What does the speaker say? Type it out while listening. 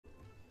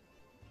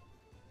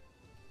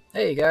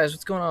Hey guys,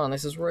 what's going on?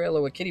 This is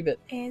Royalo with KittyBit,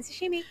 And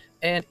sashimi.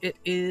 and it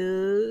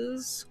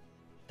is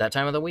that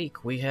time of the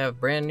week. We have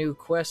brand new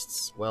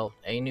quests, well,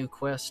 a new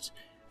quest,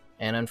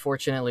 and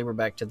unfortunately we're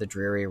back to the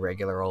dreary,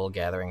 regular old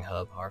gathering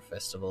hub. Our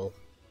festival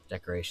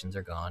decorations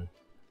are gone.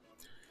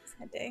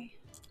 Sad day.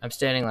 I'm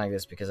standing like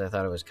this because I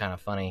thought it was kind of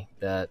funny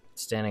that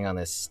standing on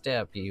this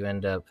step, you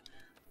end up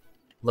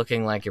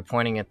looking like you're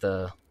pointing at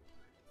the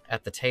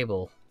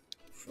table.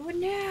 For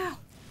now.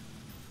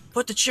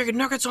 Put the chicken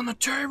nuggets on the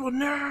table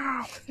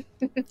now!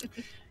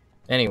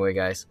 Anyway,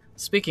 guys,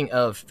 speaking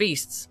of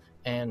feasts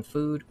and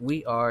food,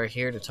 we are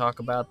here to talk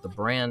about the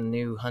brand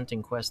new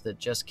hunting quest that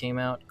just came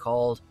out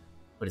called,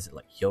 what is it,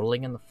 like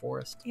Yodeling in the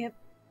Forest? Yep.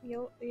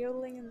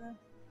 Yodeling in the...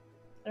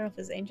 I don't know if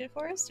it's ancient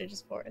forest or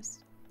just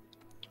forest.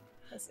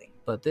 Let's see.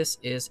 But this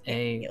is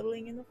a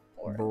Yodeling in the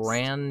forest.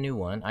 brand new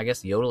one. I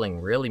guess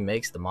yodeling really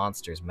makes the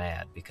monsters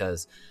mad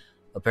because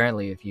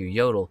apparently if you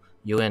yodel,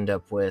 you end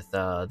up with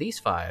these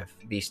 5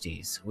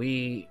 beasties.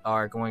 We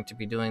are going to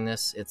be doing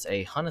this. It's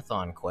a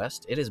hunt-a-thon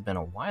quest. It has been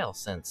a while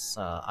since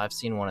I've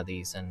seen one of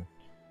these since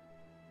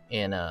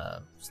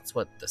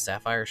what, the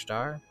Sapphire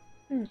Star?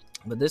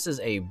 But this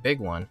is a big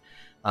one.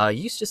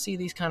 Used to see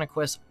these kind of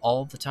quests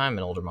all the time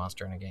in older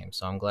Monster Hunter games,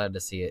 so I'm glad to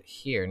see it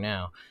here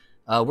now.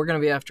 We're going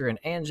to be after an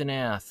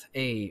Anjanath,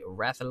 a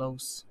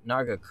Rathalos,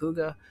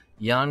 Nargacuga,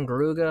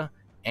 Yangaruga,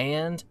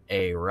 and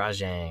a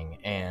Rajang.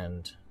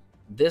 And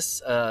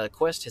this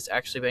quest has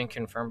actually been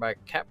confirmed by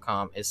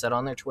Capcom. It said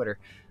on their Twitter,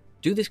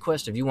 do this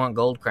quest if you want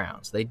gold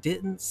crowns. They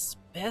didn't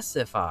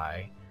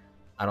specify,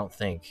 I don't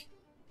think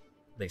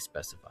they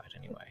specified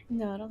anyway,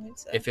 No, I don't think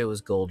so. if it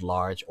was gold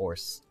large or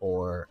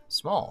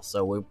small.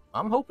 So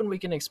I'm hoping we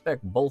can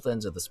expect both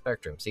ends of the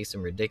spectrum. See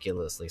some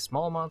ridiculously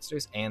small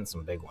monsters and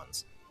some big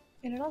ones.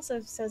 And it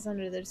also says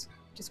under the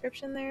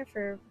description there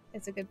for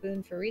it's a good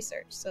boon for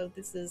research. So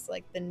this is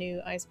like the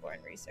new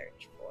Iceborne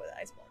research for the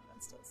Iceborne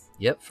monsters.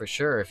 Yep, for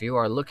sure. If you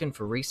are looking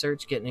for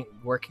research,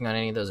 working on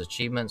any of those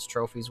achievements,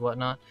 trophies,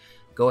 whatnot,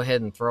 go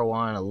ahead and throw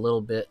on a little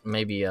bit,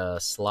 maybe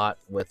a slot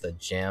with a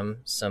gem.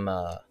 Some,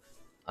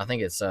 I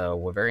think it's a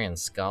Waverian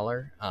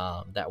Scholar.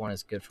 That one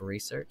is good for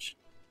research.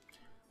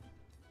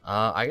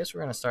 I guess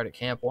we're going to start at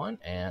Camp 1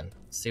 and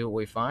see what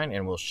we find,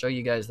 and we'll show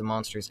you guys the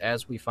monsters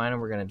as we find them.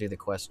 We're going to do the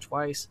quest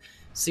twice,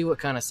 see what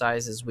kind of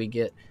sizes we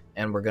get,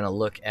 and we're going to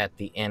look at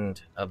the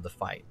end of the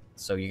fight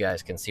so you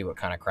guys can see what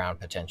kind of crown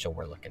potential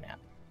we're looking at.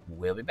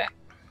 We'll be back.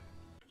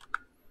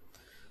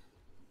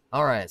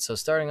 Alright, so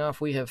starting off,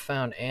 we have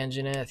found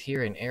Anjanath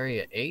here in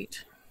Area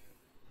 8.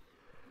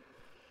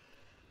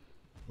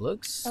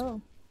 Looks... Oh,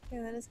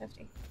 yeah, that is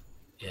hefty.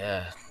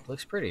 Yeah,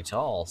 looks pretty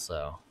tall,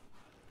 so...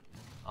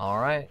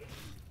 Alright.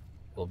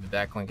 We'll be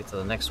back when we get to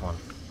the next one.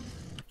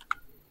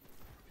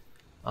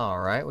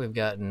 Alright, we've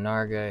got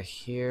Narga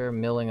here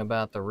milling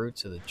about the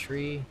roots of the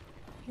tree.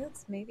 He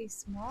looks maybe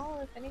small,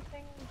 if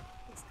anything.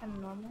 Looks kind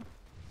of normal.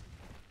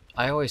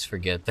 I always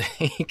forget that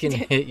he can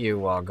hit you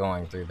while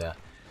going through that.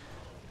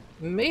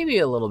 Maybe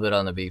a little bit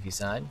on the beefy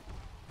side.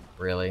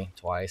 Really?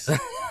 Twice?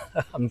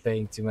 I'm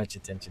paying too much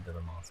attention to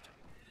the monster.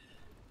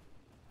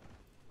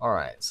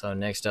 Alright, so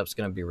next up's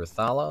going to be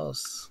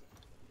Rathalos.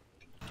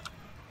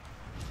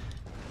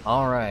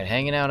 Alright,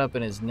 hanging out up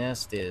in his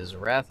nest is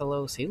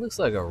Rathalos. He looks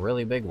like a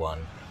really big one.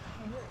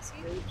 Oh, he looks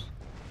huge.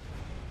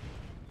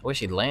 I wish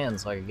he'd land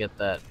so I could get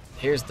that.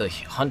 Here's the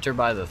hunter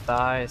by the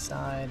thigh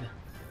side.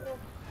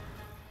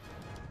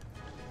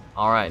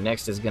 Alright,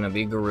 next is going to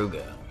be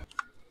Garuga.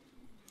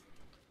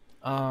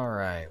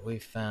 Alright, we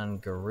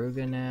found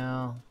Garuga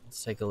now.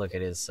 Let's take a look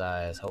at his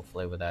size,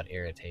 hopefully without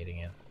irritating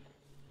him.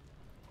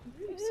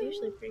 It's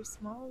usually pretty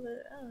small,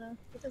 but I don't know.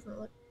 It doesn't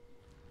look...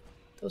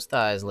 Those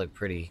thighs look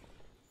pretty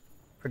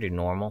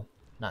normal.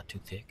 Not too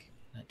thick.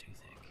 Not too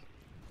thick.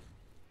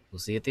 We'll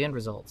see at the end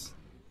results.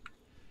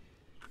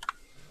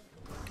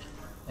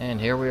 And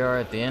here we are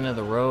at the end of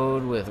the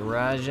road with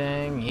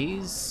Rajang.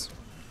 He's...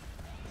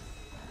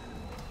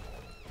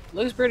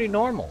 looks pretty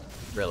normal,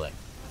 really.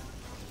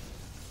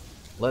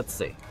 Let's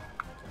see.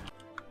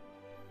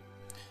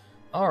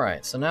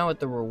 Alright, so now with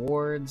the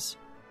rewards.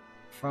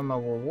 From a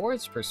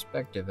rewards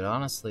perspective, it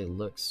honestly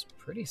looks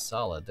pretty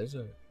solid. There's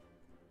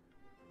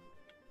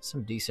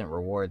some decent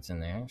rewards in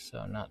there,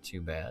 so not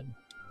too bad.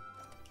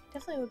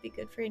 Definitely would be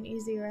good for an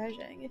easy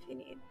Rajang if you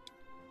need,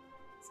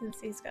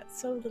 since he's got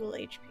so little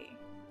HP.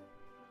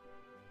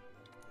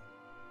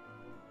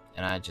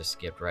 And I just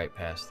skipped right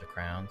past the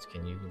crowns.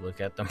 Can you look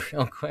at them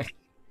real quick?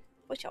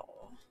 Which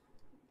all?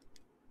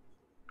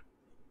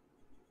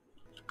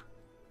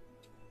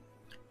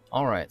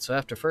 Alright, so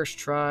after first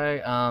try,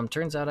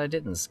 turns out I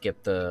didn't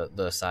skip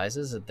the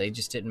sizes. They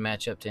just didn't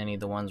match up to any of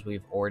the ones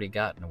we've already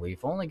gotten.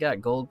 We've only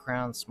got gold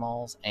crown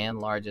smalls and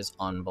larges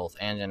on both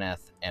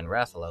Anjanath and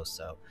Rathalos,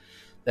 so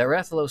that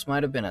Rathalos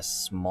might have been a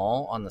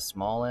small on the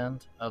small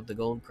end of the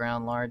gold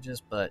crown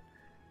larges, but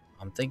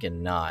I'm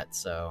thinking not,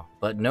 so.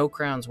 But no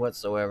crowns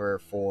whatsoever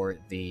for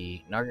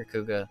the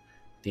Nargacuga,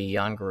 the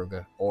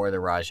Yangaruga, or the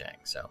Rajang,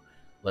 so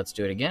let's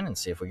do it again and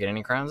see if we get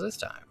any crowns this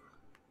time.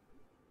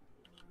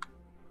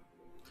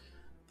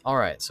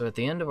 Alright, so at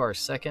the end of our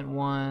second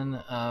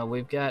one,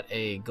 we've got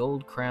a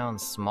Gold Crown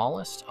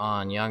Smallest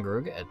on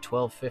Yangaruga at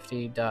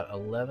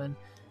 1250.11.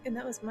 And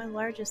that was my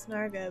largest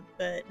Narga,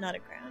 but not a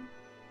crown.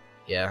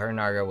 Yeah, her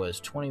Narga was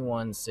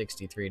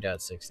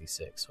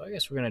 2163.66. So I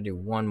guess we're going to do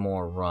one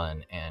more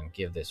run and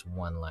give this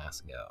one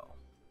last go.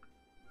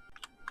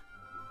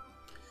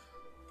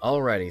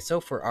 Alrighty, so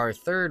for our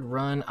third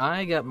run,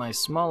 I got my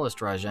smallest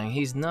Rajang.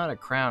 He's not a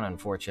crown,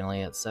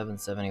 unfortunately, at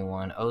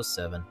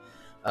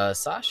 771.07.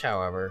 Sash,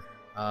 however,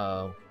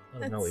 I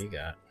don't know what you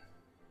got.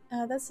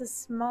 That's the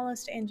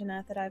smallest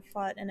Anjanath that I've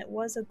fought, and it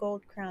was a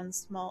gold crown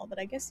small, but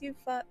I guess you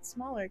fought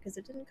smaller because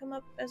it didn't come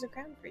up as a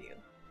crown for you.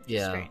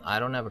 Yeah, I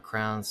don't have a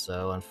crown,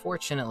 so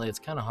unfortunately it's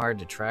kind of hard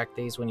to track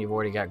these when you've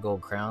already got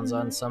gold crowns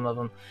on some of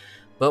them.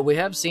 But we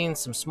have seen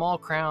some small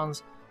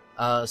crowns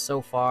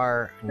so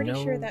far. Pretty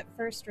sure that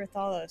first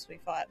Rathalos we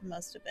fought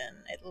must have been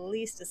at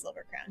least a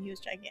silver crown. He was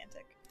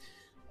gigantic.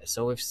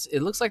 So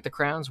it looks like the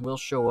crowns will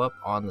show up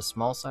on the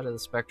small side of the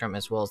spectrum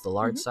as well as the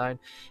large side.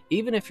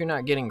 Even if you're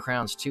not getting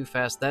crowns too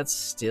fast, that's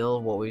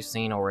still what we've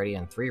seen already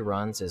in 3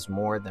 runs is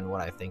more than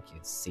what I think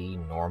you'd see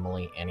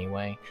normally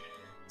anyway.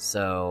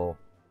 So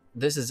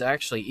this is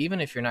actually,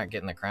 even if you're not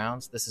getting the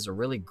crowns, this is a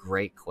really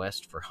great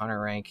quest for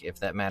hunter rank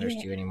if that matters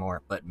to you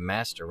anymore. But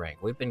master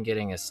rank, we've been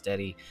getting a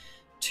steady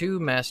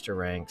 2 master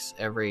ranks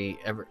every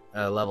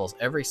levels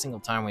every single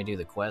time we do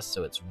the quest,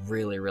 so it's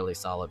really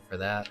solid for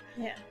that.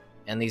 Yeah.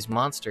 And these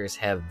monsters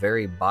have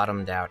very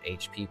bottomed out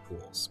HP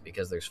pools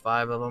because there's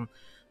 5 of them.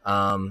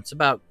 It's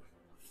about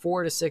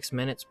 4 to 6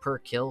 minutes per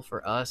kill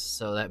for us,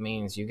 so that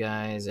means you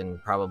guys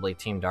and probably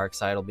Team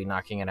Darkside will be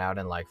knocking it out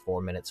in like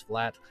 4 minutes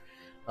flat.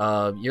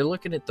 You're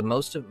looking at the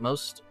most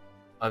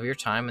of your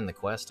time in the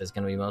quest is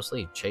going to be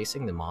mostly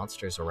chasing the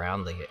monsters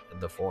around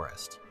the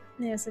forest.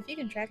 Yeah, so if you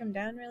can track them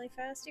down really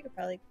fast, you could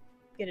probably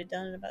get it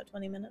done in about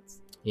 20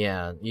 minutes.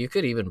 Yeah, you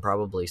could even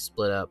probably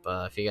split up.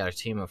 If you got a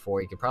team of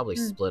 4, you could probably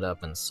split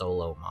up and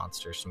solo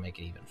monsters to make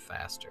it even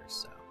faster.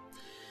 So,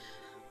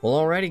 well,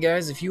 alrighty,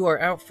 guys. If you are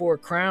out for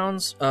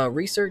crowns,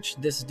 research,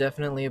 this is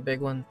definitely a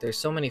big one. There's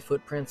so many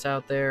footprints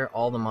out there.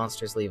 All the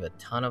monsters leave a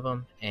ton of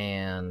them.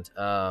 And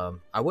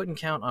I wouldn't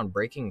count on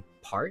breaking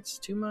parts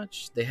too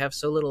much. They have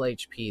so little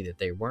HP that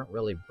they weren't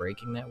really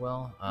breaking that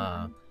well.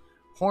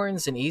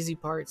 Horns and easy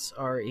parts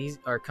are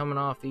coming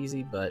off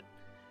easy, but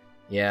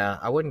yeah,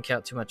 I wouldn't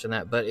count too much on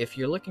that. But if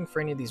you're looking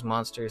for any of these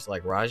monsters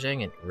like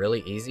Rajang, and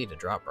really easy to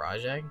drop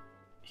Rajang,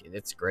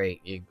 it's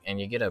great. And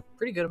you get a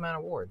pretty good amount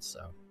of wards.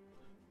 So,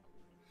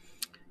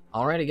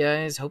 alrighty,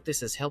 guys. Hope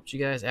this has helped you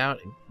guys out.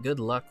 Good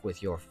luck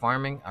with your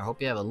farming. I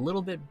hope you have a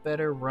little bit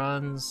better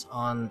runs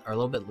on, or a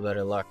little bit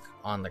better luck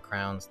on the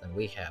crowns than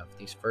we have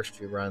these first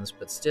few runs.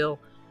 But still,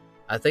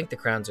 I think the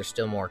crowns are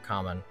still more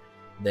common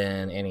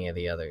than any of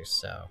the others.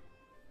 So,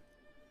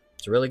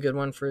 it's a really good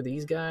one for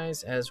these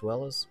guys, as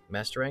well as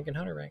Master Rank and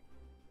Hunter Rank.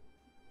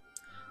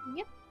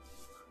 Yep.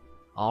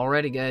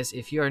 Alrighty, guys,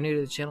 if you are new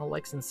to the channel,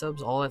 likes and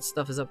subs, all that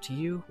stuff is up to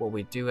you. What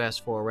we do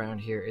ask for around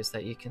here is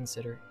that you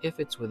consider, if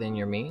it's within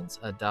your means,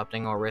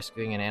 adopting or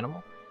rescuing an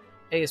animal.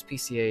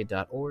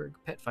 ASPCA.org,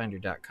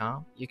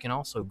 petfinder.com. You can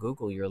also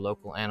Google your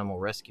local animal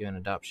rescue and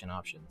adoption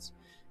options.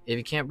 If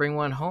you can't bring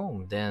one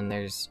home, then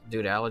there's,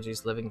 due to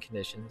allergies, living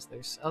conditions,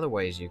 there's other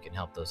ways you can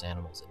help those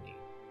animals in need.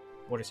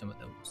 What are some of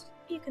those?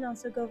 You can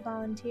also go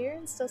volunteer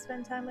and still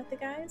spend time with the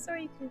guys, or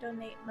you can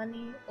donate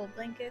money, old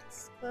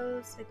blankets,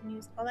 clothes, they can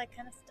use all that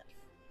kind of stuff.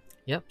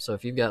 Yep, so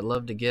if you've got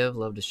love to give,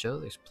 love to show,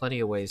 there's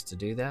plenty of ways to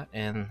do that,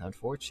 and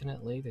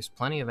unfortunately, there's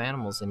plenty of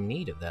animals in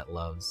need of that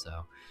love,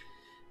 so.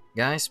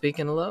 Guys,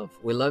 speaking of love,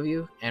 we love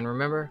you, and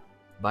remember,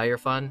 buy your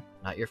fun,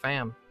 not your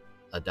fam.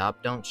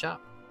 Adopt, don't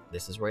shop.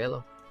 This is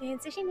Raylo. And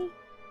Sashimi.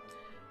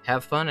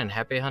 Have fun and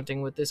happy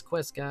hunting with this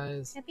quest,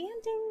 guys. Happy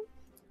hunting!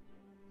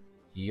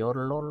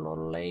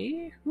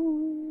 Yodelololei.